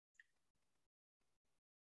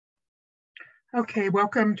Okay,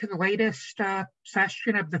 welcome to the latest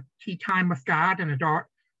session of the Tea Time with God and Adult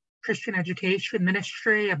Christian Education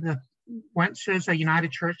Ministry of the Wentz's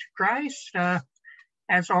United Church of Christ.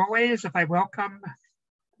 As always, if I welcome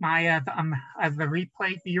my the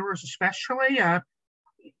replay viewers especially,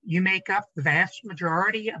 you make up the vast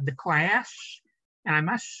majority of the class, and I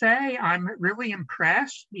must say I'm really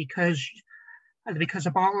impressed because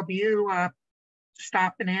of all of you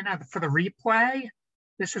stopping in for the replay.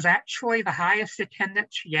 This is actually the highest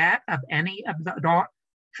attendance yet of any of the adult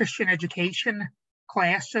Christian education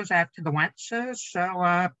classes after the Wentz's.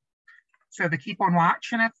 So they keep on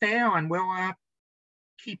watching it there, and we'll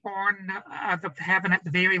keep on having at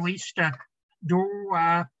the very least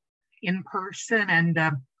dual in-person and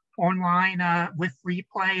online with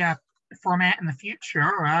replay format in the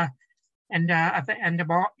future. And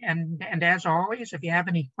as always, if you have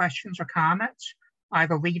any questions or comments,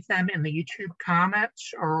 either leave them in the YouTube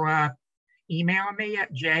comments or email me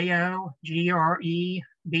at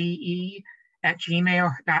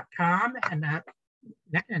jogrebe@gmail.com. And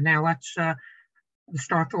now let's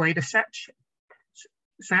start the latest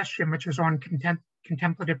session, which is on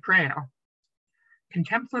contemplative prayer.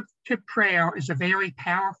 Contemplative prayer is a very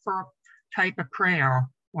powerful type of prayer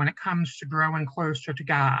when it comes to growing closer to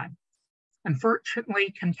God.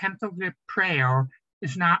 Unfortunately, contemplative prayer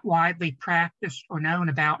is not widely practiced or known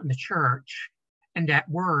about in the church, and at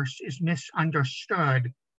worst is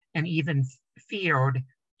misunderstood and even feared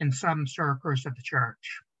in some circles of the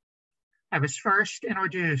church. I was first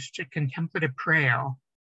introduced to contemplative prayer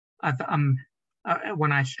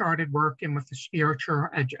when I started working with the spiritual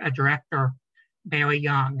director, Barry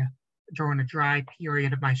Young, during a dry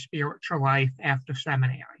period of my spiritual life after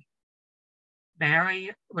seminary.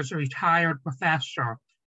 Barry was a retired professor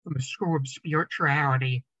from the School of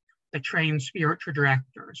Spirituality that trained spiritual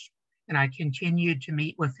directors, and I continued to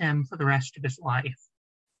meet with him for the rest of his life.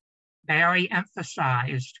 Barry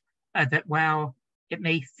emphasized that while it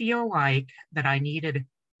may feel like that I needed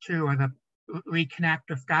to reconnect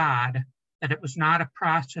with God, that it was not a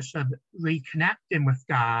process of reconnecting with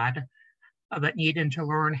God, but needing to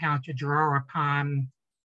learn how to draw upon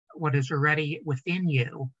what is already within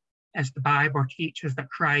you, as the Bible teaches that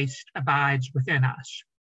Christ abides within us.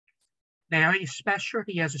 Barry's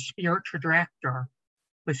specialty as a spiritual director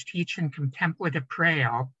was teaching contemplative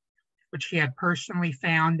prayer, which he had personally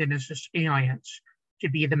found in his experience to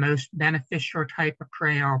be the most beneficial type of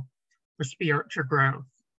prayer for spiritual growth.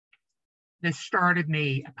 This started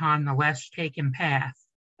me upon the less taken path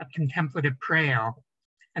of contemplative prayer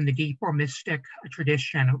and the deeper mystic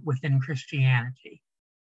tradition within Christianity.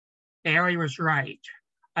 Barry was right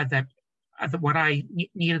that what I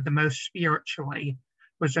needed the most spiritually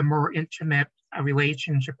was a more intimate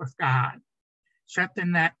relationship with God,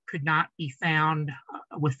 something that could not be found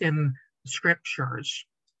within the scriptures,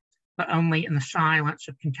 but only in the silence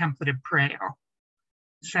of contemplative prayer,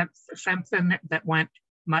 something that went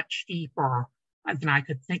much deeper than I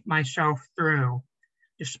could think myself through,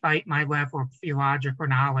 despite my level of theological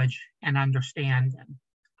knowledge and understanding,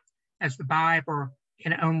 as the Bible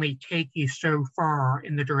can only take you so far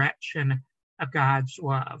in the direction of God's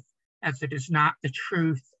love, as it is not the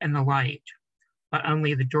truth and the light, but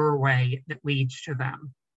only the doorway that leads to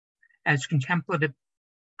them. As contemplative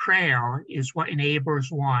prayer is what enables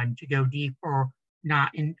one to go deeper,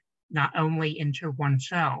 not only into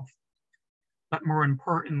oneself, but more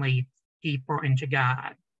importantly, deeper into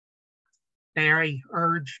God. Barry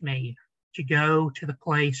urged me to go to the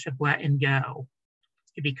place of letting go,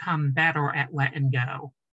 to become better at letting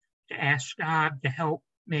go, to ask God to help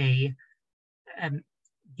me and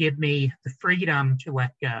give me the freedom to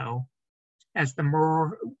let go, as the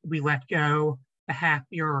more we let go, the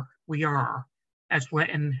happier we are, as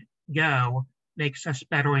letting go makes us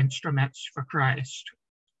better instruments for Christ.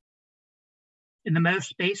 In the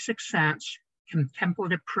most basic sense,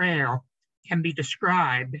 contemplative prayer can be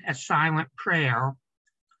described as silent prayer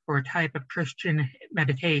or a type of Christian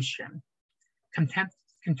meditation.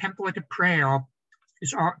 Contemplative prayer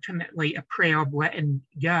is ultimately a prayer of letting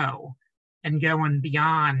go and going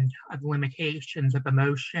beyond the limitations of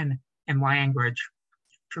emotion and language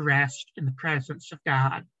to rest in the presence of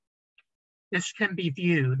God. This can be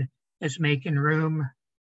viewed as making room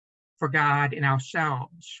for God in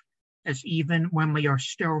ourselves, as even when we are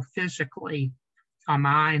still physically, our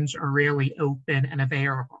minds are really open and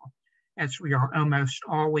available, as we are almost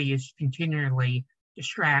always continually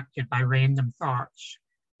distracted by random thoughts,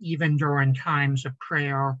 even during times of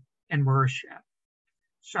prayer and worship.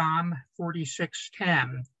 Psalm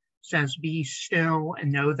 46:10 says, "Be still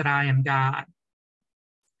and know that I am God,"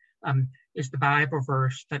 is the Bible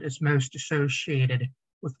verse that is most associated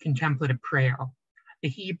with contemplative prayer. The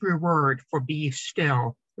Hebrew word for be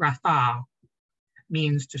still, rapha,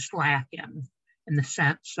 means to slacken, in the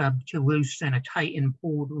sense of to loosen a tight and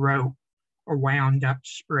pulled rope or wound up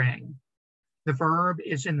spring. The verb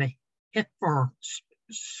is in the hither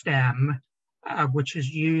stem, which is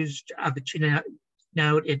used to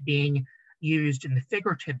note it being used in the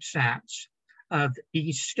figurative sense of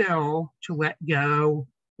be still, to let go,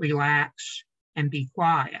 relax, and be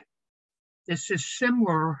quiet. This is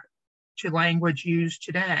similar to language used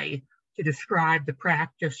today to describe the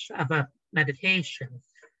practice of a meditation.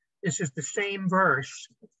 This is the same verse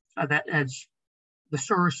that as the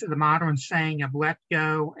source of the modern saying of let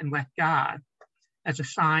go and let God, as a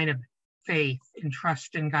sign of faith and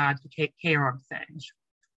trust in God to take care of things.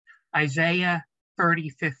 Isaiah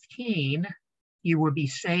 30:15, you will be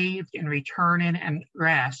saved and return in and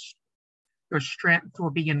rest. Your strength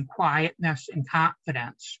will be in quietness and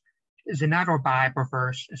confidence, is another Bible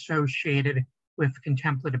verse associated with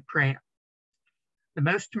contemplative prayer. The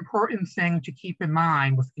most important thing to keep in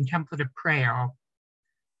mind with contemplative prayer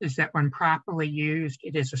is that when properly used,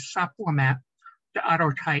 it is a supplement to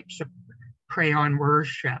other types of prayer and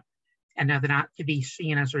worship, and not to be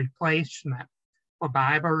seen as a replacement for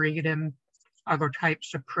Bible reading, other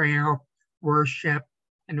types of prayer, worship,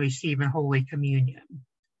 and receiving Holy Communion.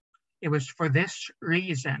 It was for this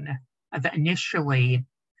reason that initially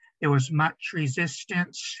there was much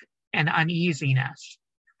resistance and uneasiness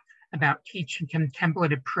about teaching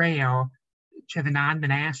contemplative prayer to the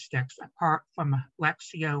non-monastics apart from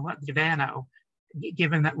Lectio Divina,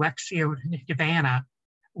 given that Lectio Divina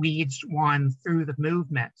leads one through the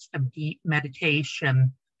movements of deep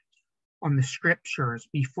meditation on the scriptures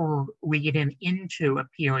before leading into a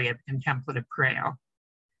period of contemplative prayer.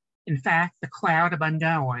 In fact, the Cloud of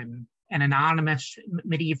Unknown, an anonymous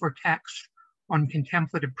medieval text on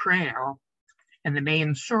contemplative prayer, and the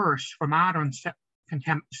main source for modern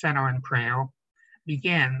centering prayer,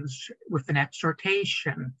 begins with an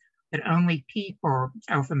exhortation that only people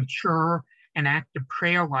of a mature and active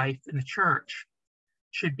prayer life in the church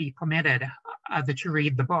should be permitted to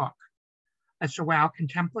read the book. So while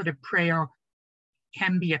contemplative prayer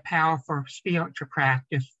can be a powerful spiritual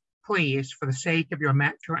practice, please, for the sake of your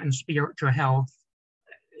mental and spiritual health,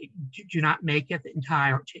 do not make it the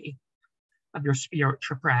entirety of your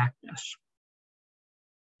spiritual practice.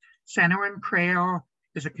 Centering prayer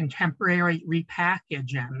is a contemporary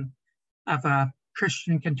repackaging of a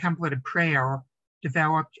Christian contemplative prayer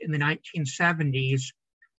developed in the 1970s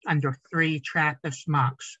under three Trappist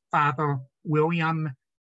monks, Father William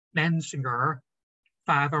Menzinger,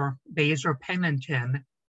 Father Basil Pennington,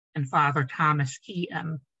 and Father Thomas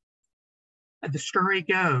Keaton. The story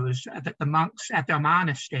goes that the monks at their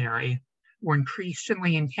monastery were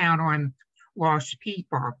increasingly encountering lost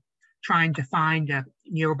people trying to find a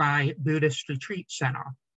nearby Buddhist retreat center.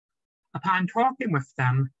 Upon talking with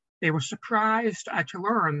them, they were surprised to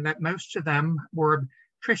learn that most of them were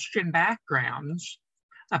Christian backgrounds,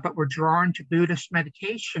 but were drawn to Buddhist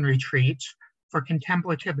meditation retreats for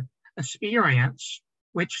contemplative experience,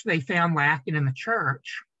 which they found lacking in the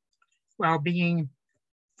church, while being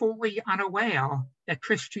fully unaware that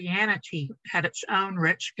Christianity had its own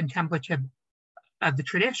rich contemplative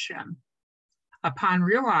tradition. Upon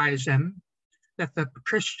realizing that the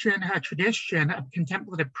Christian tradition of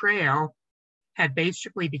contemplative prayer had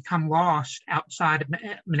basically become lost outside of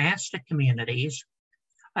monastic communities,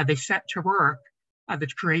 they set to work to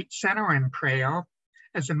create centering prayer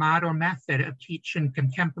as a modern method of teaching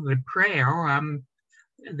contemplative prayer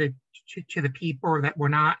to the people that were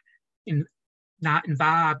not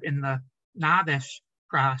involved in the novice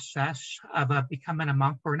process of becoming a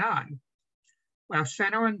monk or nun. While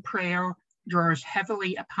centering prayer draws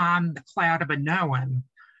heavily upon the Cloud of Unknown,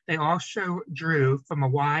 they also drew from a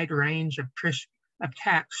wide range of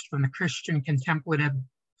texts from the Christian contemplative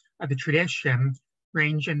of the tradition,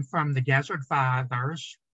 ranging from the Desert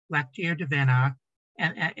Fathers, Lectio Divina,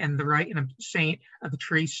 and the writing of Saint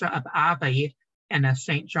Teresa of Avila and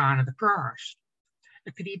Saint John of the Cross.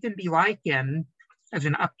 It could even be likened as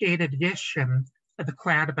an updated edition of the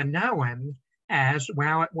Cloud of Unknown, as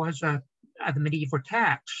while it was the medieval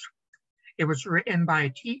text, it was written by a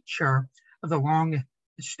teacher of the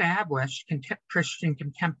long-established Christian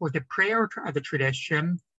contemplative prayer of the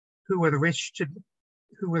tradition, who were the rich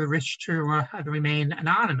to remain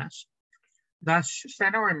anonymous. Thus,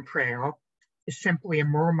 centering prayer is simply a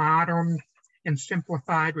more modern and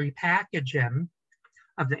simplified repackaging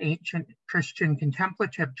of the ancient Christian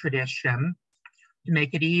contemplative tradition to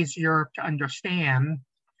make it easier to understand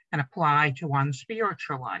and apply to one's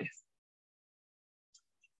spiritual life.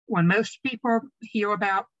 When most people hear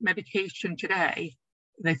about meditation today,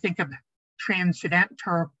 they think of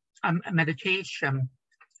transcendental meditation,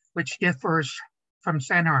 which differs from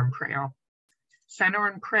center and prayer. Center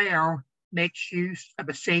and prayer makes use of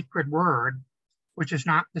a sacred word, which is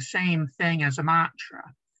not the same thing as a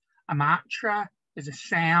mantra. A mantra is a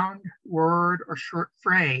sound, word, or short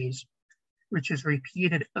phrase which is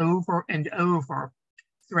repeated over and over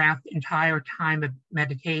throughout the entire time of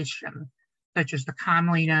meditation, such as the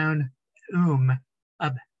commonly known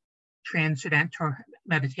of transcendental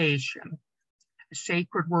meditation. A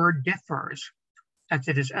sacred word differs, as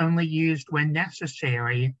it is only used when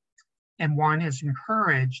necessary, and one is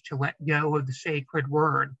encouraged to let go of the sacred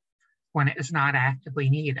word when it is not actively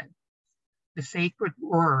needed. The sacred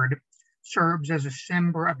word serves as a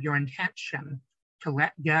symbol of your intention to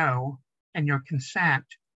let go and your consent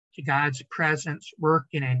to God's presence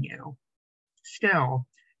working in you. Still,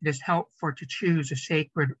 it is helpful to choose a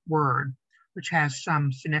sacred word which has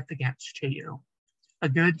some significance to you. A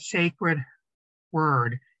good sacred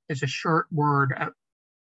word is a short word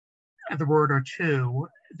of the word or two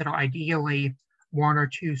that are ideally 1 or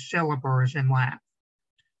 2 syllables in length.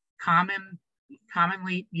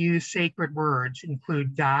 Commonly used sacred words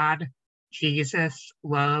include God, Jesus,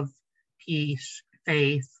 love, peace,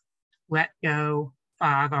 faith, let go,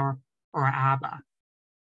 Father, or Abba.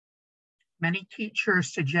 Many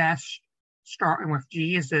teachers suggest starting with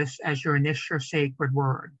Jesus as your initial sacred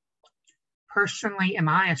word. Personally, in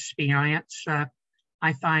my experience,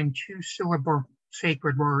 I find 2-syllable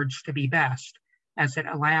sacred words to be best, as it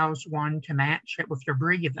allows one to match it with your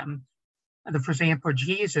breathing. For example,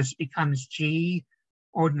 Jesus becomes G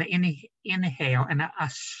on the inhale and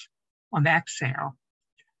us on the exhale.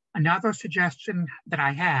 Another suggestion that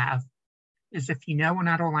I have is, if you know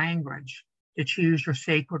another language, to choose your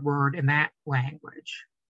sacred word in that language.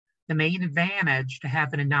 The main advantage to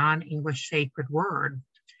having a non-English sacred word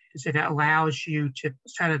is that it allows you to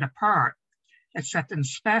set it apart as something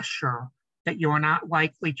special that you are not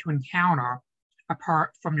likely to encounter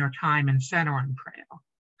apart from your time in center and prayer.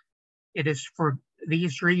 It is for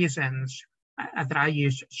these reasons that I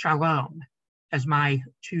use shalom as my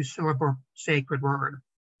 2-syllable sacred word.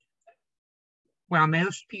 While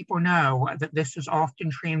most people know that this is often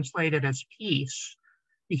translated as peace,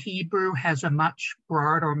 the Hebrew has a much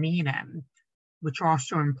broader meaning, which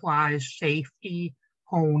also implies safety,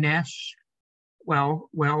 wholeness,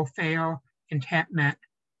 welfare, contentment,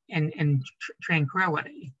 and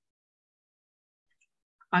tranquility.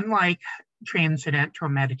 Unlike transcendental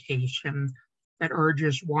meditation that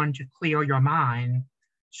urges one to clear your mind,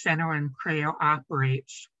 center and prayer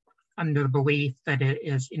operates under the belief that it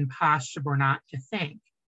is impossible not to think.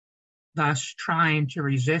 Thus, trying to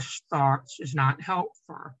resist thoughts is not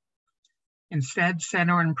helpful. Instead,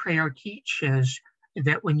 center and prayer teaches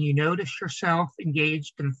that when you notice yourself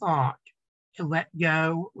engaged in thought, to let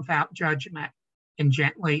go without judgment and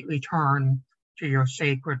gently return to your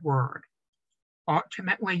sacred word.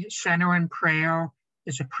 Ultimately, center and prayer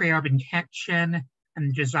is a prayer of intention and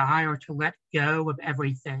the desire to let go of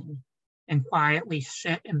everything and quietly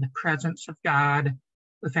sit in the presence of God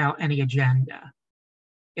without any agenda.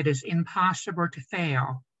 It is impossible to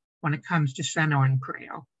fail when it comes to center and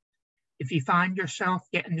prayer. If you find yourself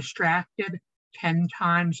getting distracted 10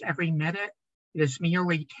 times every minute, it is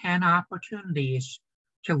merely 10 opportunities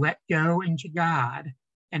to let go into God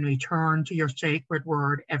and return to your sacred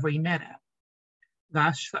word every minute.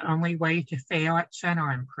 Thus, the only way to fail at center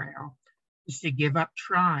and prayer is to give up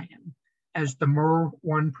trying, as the more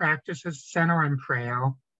one practices center and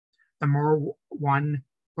prayer, the more one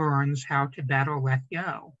learns how to better let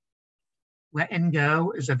go. Letting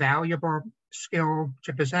go is a valuable skill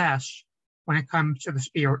to possess when it comes to the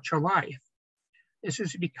spiritual life. This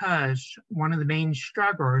is because one of the main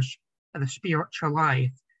struggles of the spiritual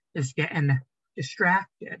life is getting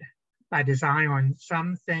distracted by desiring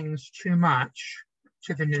some things too much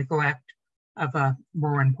to the neglect of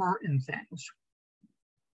more important things.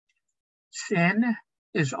 Sin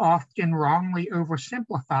is often wrongly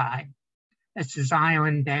oversimplified as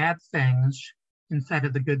desiring bad things instead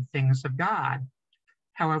of the good things of God.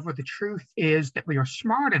 However, the truth is that we are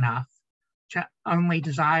smart enough to only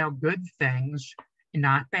desire good things and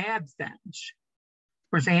not bad things.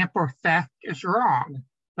 For example, theft is wrong,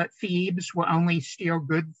 but thieves will only steal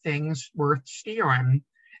good things worth stealing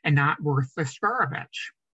and not worthless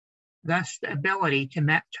garbage. Thus, the ability to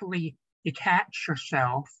mentally detach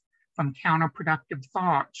yourself from counterproductive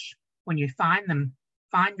thoughts when you find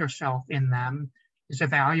yourself in them is a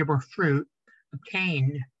valuable fruit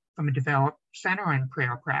obtained from a developed center and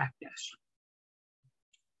prayer practice.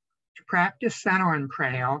 To practice center and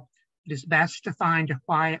prayer, it is best to find a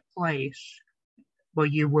quiet place where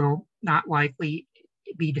you will not likely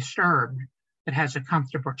be disturbed that has a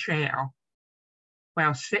comfortable chair.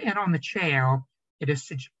 While sitting on the chair, it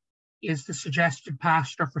is the suggested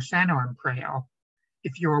posture for centering prayer.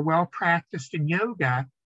 If you are well practiced in yoga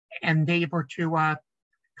and able to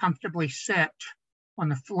comfortably sit on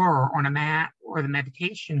the floor, on a mat, or the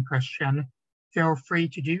meditation cushion, feel free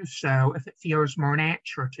to do so if it feels more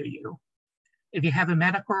natural to you. If you have a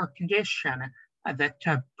medical condition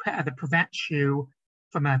that prevents you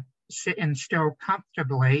from sitting still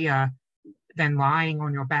comfortably, then lying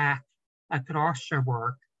on your back could also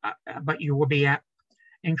work, but you will be at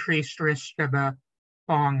increased risk of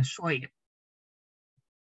falling asleep.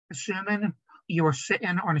 Assuming you are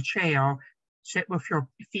sitting on a chair, sit with your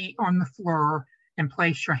feet on the floor and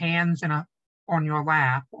place your hands on your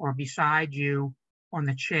lap or beside you on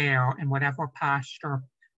the chair in whatever posture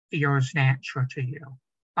feels natural to you.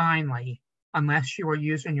 Finally, unless you are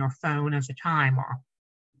using your phone as a timer,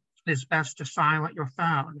 it is best to silence your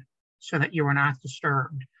phone so that you are not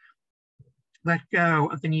disturbed. Let go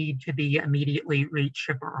of the need to be immediately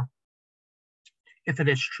reachable. If it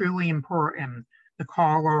is truly important, the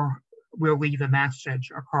caller will leave a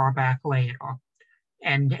message or call back later,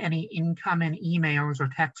 and any incoming emails or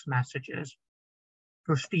text messages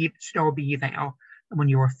will still be there when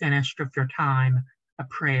you are finished with your time of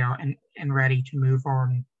prayer and ready to move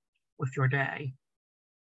on with your day.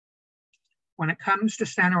 When it comes to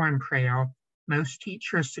centering prayer, most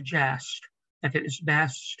teachers suggest that it is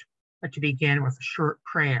best to begin with a short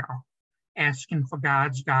prayer, asking for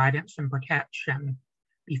God's guidance and protection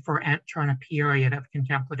before entering a period of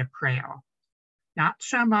contemplative prayer. Not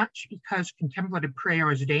so much because contemplative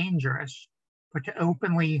prayer is dangerous, but to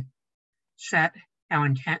openly set our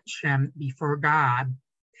intention before God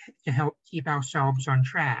to help keep ourselves on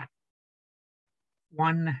track.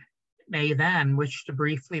 One may then wish to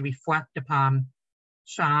briefly reflect upon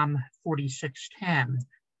Psalm 46:10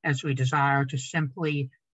 as we desire to simply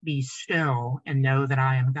be still and know that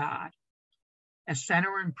I am God. As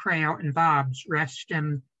centering prayer involves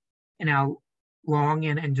resting in our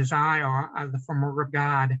longing and desire for more of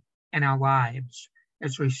God in our lives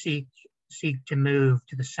as we seek to move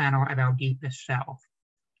to the center of our deepest self.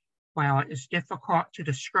 While it is difficult to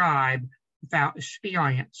describe without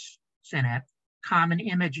experience in it, common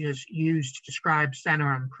images used to describe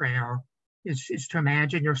centering prayer is to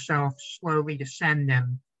imagine yourself slowly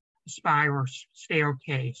descending a spiral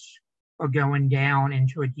staircase or going down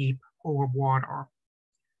into a deep pool of water.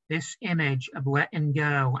 This image of letting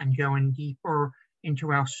go and going deeper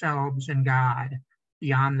into ourselves and God,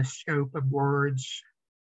 beyond the scope of words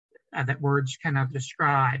that words cannot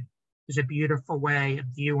describe, is a beautiful way of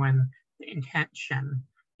viewing the intention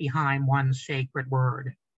behind one sacred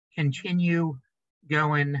word. Continue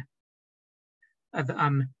going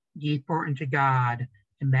deeper into God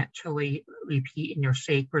and mentally repeating your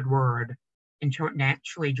sacred word until it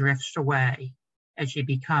naturally drifts away as you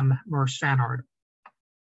become more centered.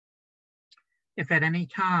 If at any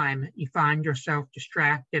time you find yourself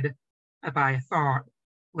distracted by a thought,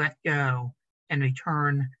 let go and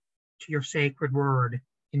return to your sacred word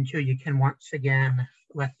until you can once again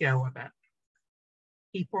let go of it.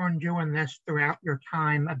 Keep on doing this throughout your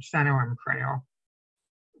time of centering prayer.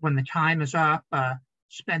 When the time is up,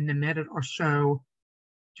 spend a minute or so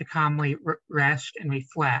to calmly rest and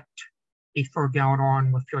reflect before going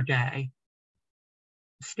on with your day.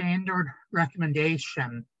 The standard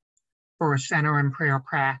recommendation for a centering prayer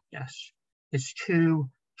practice is 2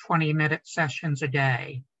 20-minute sessions a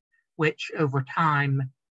day, which over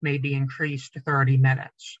time may be increased to 30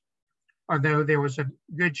 minutes. Although there was a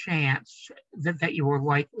good chance that you will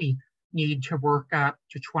likely need to work up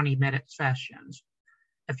to 20-minute sessions.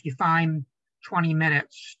 If you find 20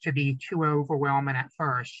 minutes to be too overwhelming at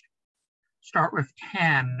first, start with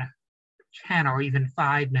 10 or even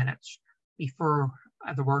 5 minutes before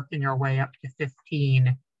working your way up to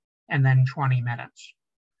 15 and then 20 minutes.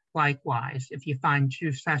 Likewise, if you find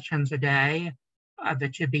 2 sessions a day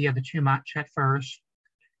that should be too much at first,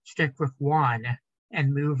 stick with 1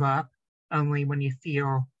 and move up only when you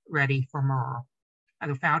feel ready for more.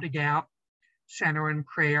 Without a doubt, centering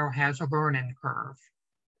prayer has a learning curve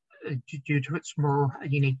due to its more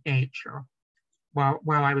unique nature. While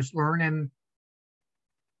I was learning,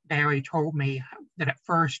 Barry told me that at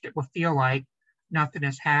first it will feel like nothing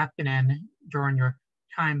is happening during your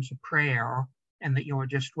times of prayer and that you're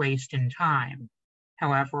just wasting time.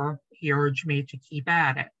 However, he urged me to keep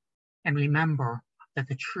at it and remember that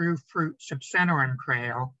the true fruits of centering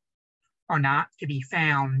prayer are not to be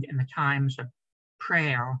found in the times of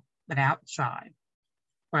prayer, but outside.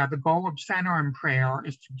 While the goal of centering prayer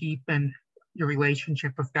is to deepen your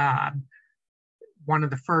relationship with God, one of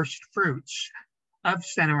the first fruits of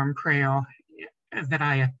center and prayer that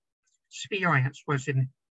I experienced was an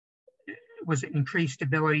increased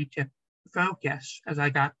ability to focus as I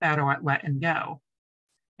got better at letting go.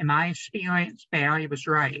 In my experience, Barry was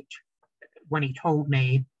right when he told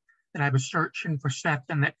me that I was searching for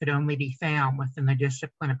something that could only be found within the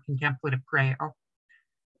discipline of contemplative prayer.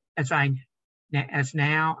 As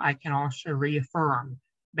now I can also reaffirm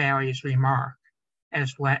Barry's remark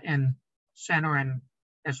as learning center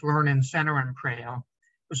and prayer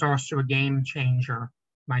was also a game changer in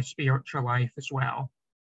my spiritual life as well.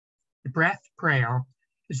 The breath prayer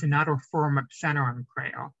is another form of center and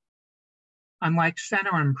prayer. Unlike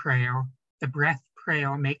center and prayer, the breath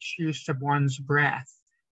prayer makes use of one's breath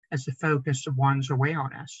as the focus of one's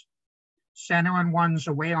awareness. Centering one's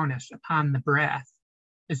awareness upon the breath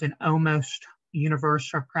is an almost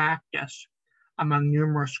universal practice among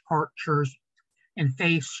numerous cultures and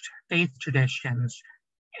faith traditions,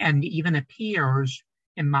 and even appears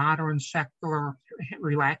in modern secular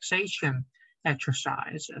relaxation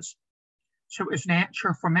exercises. So it was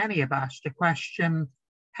natural for many of us to question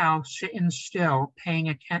how sitting still, paying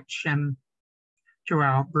attention to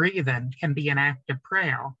our breathing can be an act of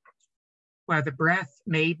prayer. While the breath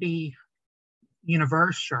may be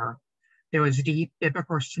universal, there is deep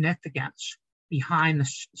biblical significance behind the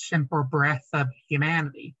simple breath of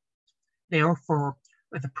humanity. Therefore,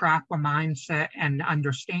 with a proper mindset and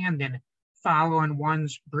understanding, following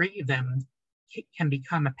one's breathing can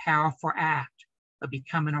become a powerful act of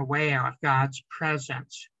becoming aware of God's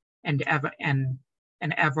presence and an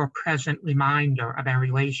ever-present reminder of our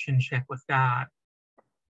relationship with God.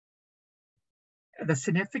 The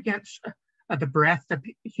significance of the breath of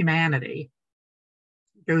humanity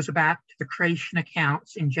goes back to the creation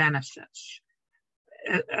accounts in Genesis.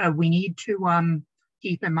 We need to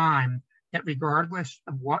keep in mind that regardless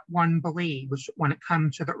of what one believes when it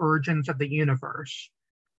comes to the origins of the universe,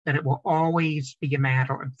 that it will always be a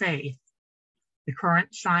matter of faith. The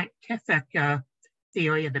current scientific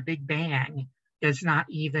theory of the Big Bang does not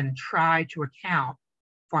even try to account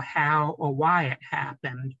for how or why it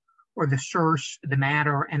happened, or the source of the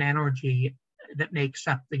matter and energy that makes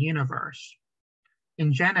up the universe.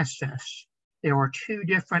 In Genesis, there are two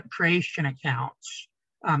different creation accounts,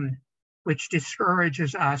 which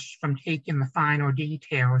discourages us from taking the finer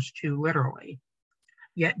details too literally.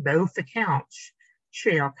 Yet both accounts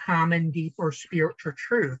share common, deeper spiritual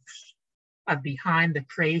truths of behind the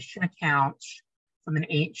creation accounts from an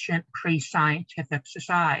ancient pre-scientific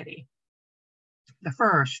society. The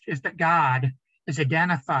first is that God is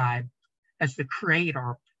identified as the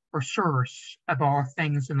creator or source of all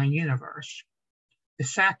things in the universe. The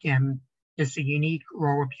second is the unique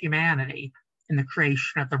role of humanity in the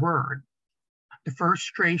creation of the Word. The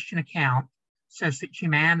first creation account says that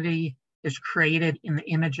humanity is created in the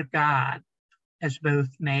image of God as both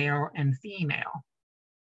male and female.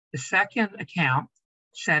 The second account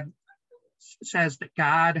says that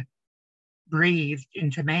God breathed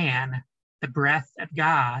into man the breath of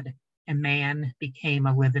God, and man became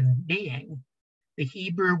a living being. The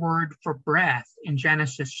Hebrew word for breath in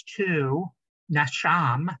Genesis 2,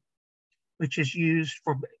 nasham, which is used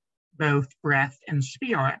for both breath and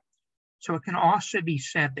spirit. So it can also be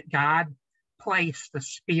said that God placed the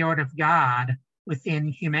Spirit of God within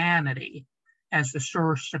humanity as the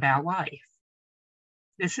source of our life.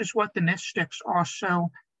 This is what the mystics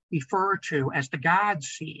also refer to as the God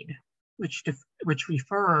seed, which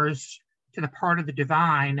refers to the part of the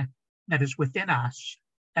divine that is within us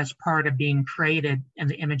as part of being created in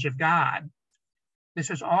the image of God.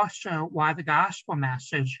 This is also why the gospel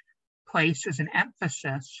message places an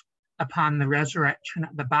emphasis upon the resurrection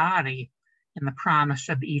of the body and the promise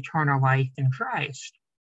of eternal life in Christ,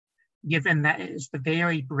 given that it is the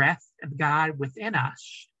very breath of God within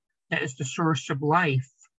us that is the source of life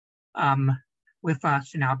with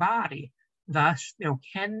us in our body. Thus, there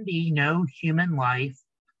can be no human life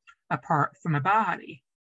apart from a body.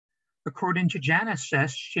 According to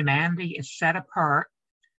Genesis, humanity is set apart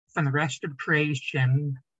from the rest of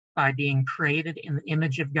creation by being created in the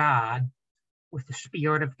image of God with the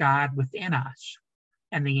Spirit of God within us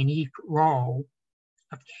and the unique role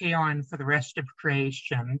of caring for the rest of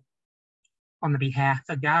creation on the behalf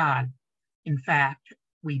of God. In fact,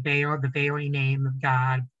 we bear the very name of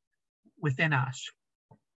God within us.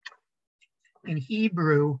 In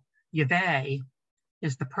Hebrew, Yahweh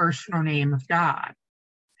is the personal name of God.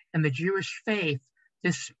 In the Jewish faith,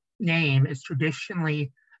 this name is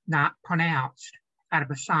traditionally not pronounced out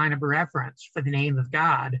of a sign of reverence for the name of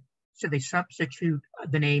God, so they substitute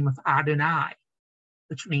the name of Adonai,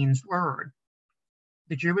 which means Lord.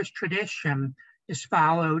 The Jewish tradition is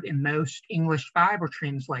followed in most English Bible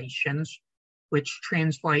translations, which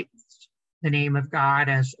translates the name of God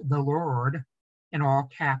as the Lord in all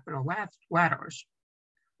capital letters.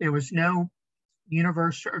 There was no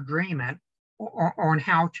universal agreement on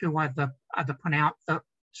how to pronounce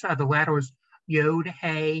the letters Yod,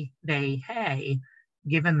 Hey, They, Hey,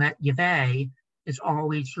 given that Yahweh is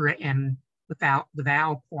always written without the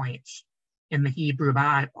vowel points in the Hebrew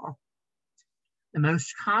Bible. The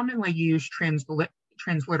most commonly used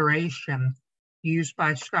transliteration used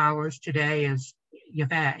by scholars today is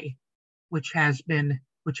Yahweh, which has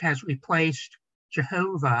replaced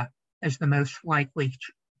Jehovah as the most likely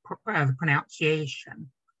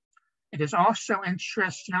pronunciation. It is also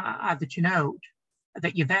interesting to note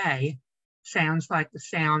that Yahweh sounds like the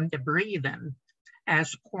sound of breathing,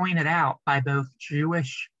 as pointed out by both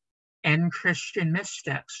Jewish and Christian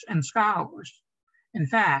mystics and scholars. In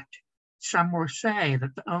fact, some will say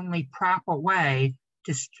that the only proper way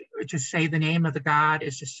to say the name of the God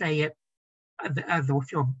is to say it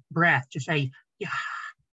with your breath, to say Yah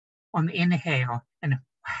on the inhale and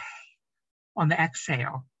on the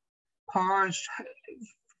exhale. Pause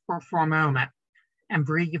for a moment and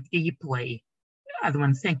breathe deeply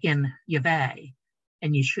when thinking Yahweh,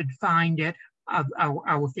 and you should find it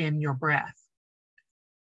within your breath.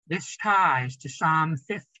 This ties to Psalm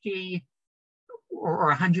 50 or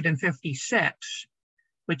 156,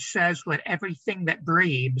 which says, "Let everything that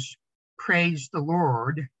breathes praise the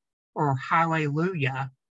Lord," or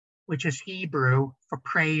Hallelujah, which is Hebrew for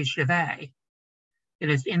praise Yahweh. It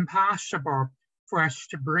is impossible for us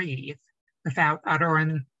to breathe without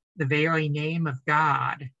uttering the very name of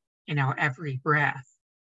God in our every breath.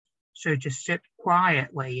 So to sit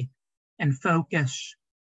quietly and focus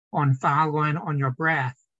on following on your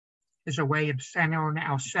breath is a way of centering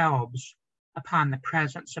ourselves upon the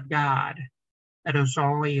presence of God that is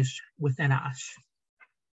always within us.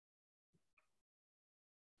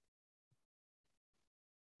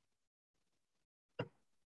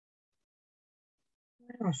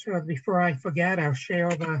 So before I forget, I'll share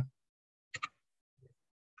the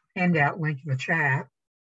handout link in the chat.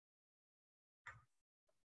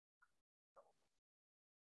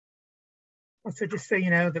 Also, just so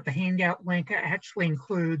you know that the handout link actually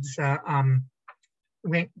includes a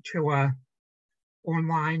link to a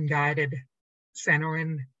online guided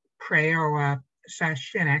centering prayer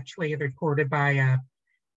session, actually recorded by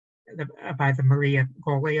the Maria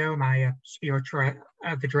Golio, my spiritual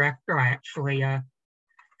the director. I actually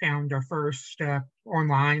found her first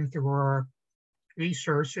online through her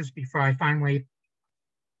resources before I finally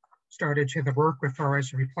started to work with her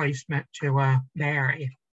as a replacement to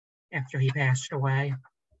Barry after he passed away.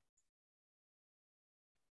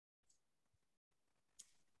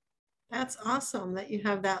 That's awesome that you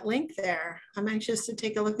have that link there. I'm anxious to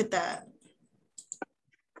take a look at that.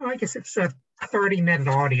 Well, I guess it's a 30-minute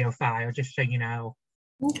audio file, just so you know.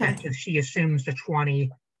 Okay. She assumes the 20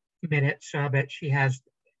 minutes of it. She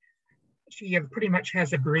pretty much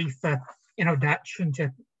has a brief introduction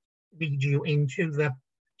to lead you into the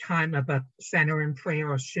time of a centering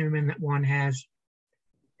prayer, assuming that one has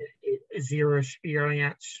zero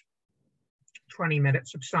experience, 20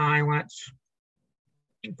 minutes of silence,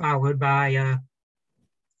 followed by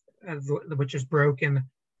which is broken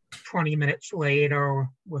 20 minutes later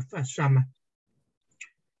with some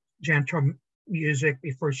gentle music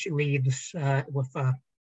before she leaves with a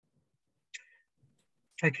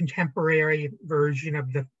contemporary version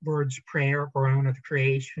of the Lord's Prayer, groan of the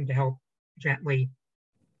creation, to help gently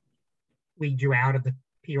lead you out of the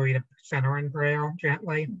period of centering prayer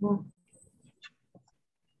gently. Mm-hmm.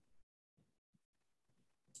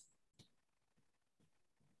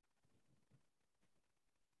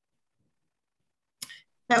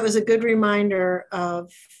 That was a good reminder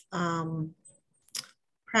of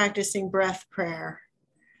practicing breath prayer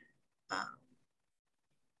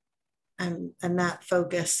and that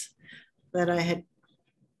focus that I had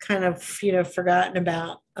kind of, forgotten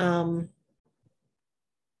about. And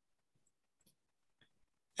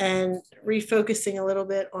refocusing a little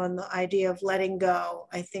bit on the idea of letting go,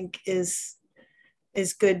 I think is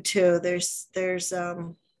good too. There's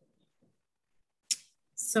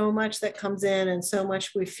so much that comes in and so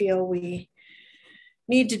much we feel we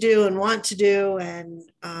need to do and want to do. And,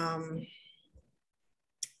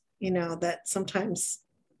 that sometimes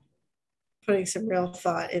putting some real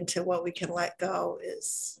thought into what we can let go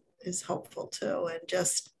is helpful too. And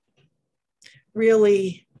just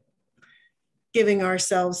really giving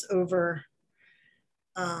ourselves over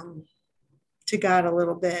to God a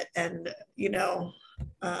little bit. And,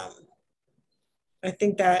 I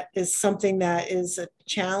think that is something that is a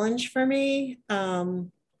challenge for me.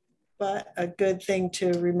 but a good thing to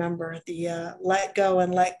remember, the let go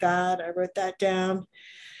and let God. I wrote that down.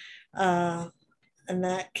 And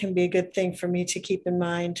that can be a good thing for me to keep in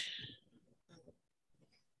mind.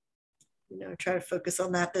 Try to focus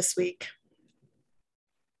on that this week.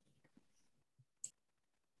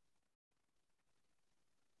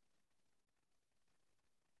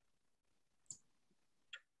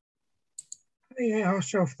 Yeah,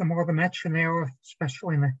 also the more the mention there,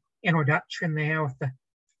 especially in the introduction there, with the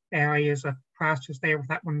areas of process there, with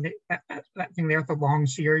that one, that thing there, the long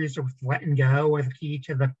series of letting go are the key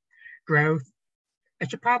to the growth. I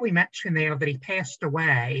should probably mention there that he passed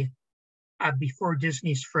away before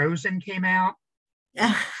Disney's Frozen came out.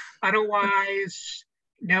 Otherwise,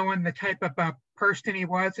 knowing the type of person he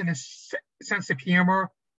was and his sense of humor,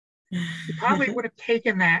 he probably would have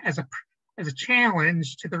taken that as a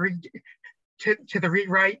challenge to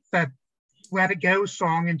rewrite the Let It Go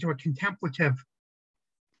song into a contemplative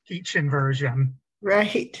teaching version.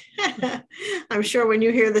 Right. I'm sure when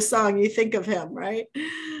you hear the song, you think of him, right?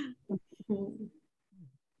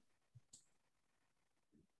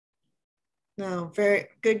 No, very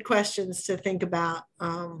good questions to think about.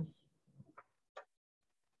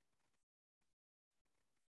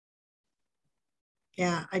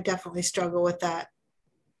 Yeah, I definitely struggle with that.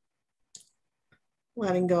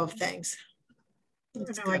 Letting go of things.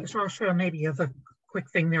 I guess also maybe as a quick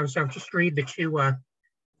thing there, so just read the two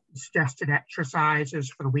suggested exercises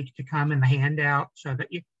for the week to come in the handout so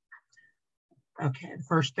that you, okay, the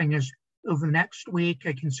first thing is over the next week,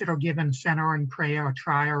 I consider giving center and prayer a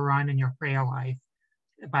try or run in your prayer life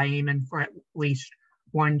by aiming for at least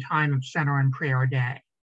one time of center and prayer a day.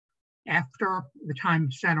 After the time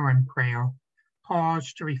of center and prayer,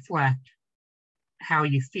 pause to reflect how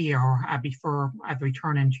you feel before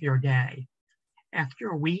returning to your day. After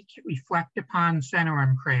a week, reflect upon center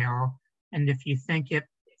and prayer, and if you think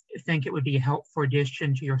it would be a helpful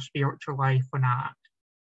addition to your spiritual life or not.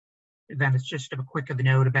 Then it's just a quick of a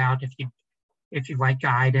note about if you like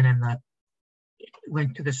guiding and the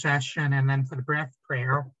link to the session, and then for the breath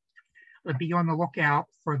prayer, be on the lookout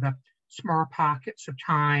for the small pockets of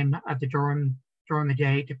time during the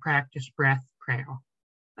day to practice breath prayer.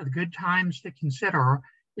 The good times to consider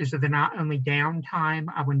is that they're not only downtime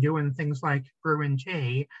when doing things like brewing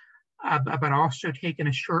tea, but also taking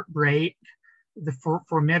a short break for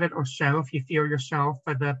a minute or so if you feel yourself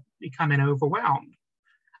becoming overwhelmed.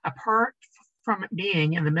 Apart from it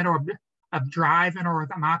being in the middle of driving or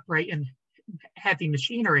operating heavy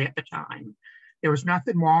machinery at the time, there was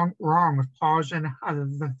nothing wrong with pausing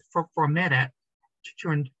for a minute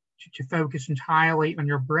to focus entirely on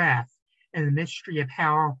your breath and the mystery of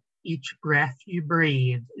how each breath you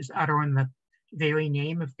breathe is uttering the very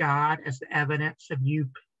name of God as the evidence of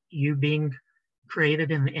you being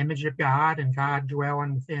created in the image of God and God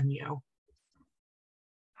dwelling within you.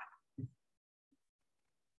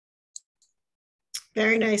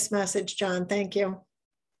 Very nice message, John. Thank you.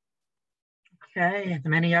 Okay,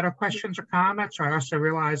 any other questions or comments? I also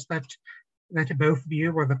realized that both of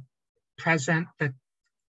you were the present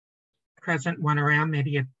one around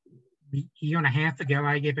maybe a year and a half ago.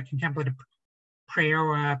 I gave a contemplative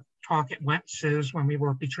prayer talk at Wentz's when we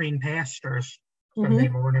were between pastors Sunday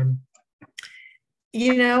morning.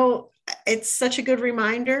 It's such a good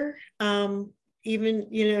reminder,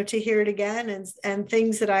 even, to hear it again and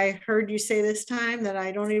things that I heard you say this time that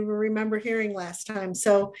I don't even remember hearing last time.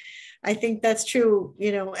 So I think that's true.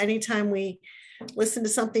 Anytime we listen to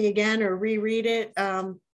something again or reread it,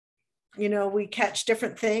 we catch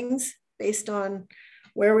different things based on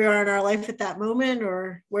where we are in our life at that moment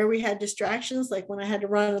or where we had distractions, like when I had to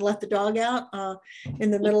run and let the dog out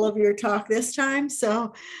in the middle of your talk this time.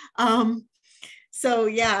 So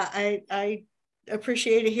yeah, I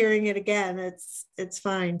appreciated hearing it again. It's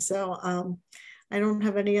fine. So I don't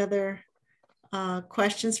have any other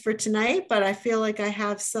questions for tonight, but I feel like I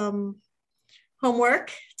have some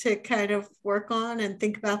homework to kind of work on and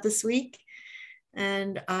think about this week.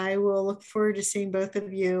 And I will look forward to seeing both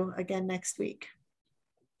of you again next week.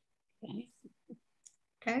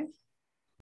 Okay.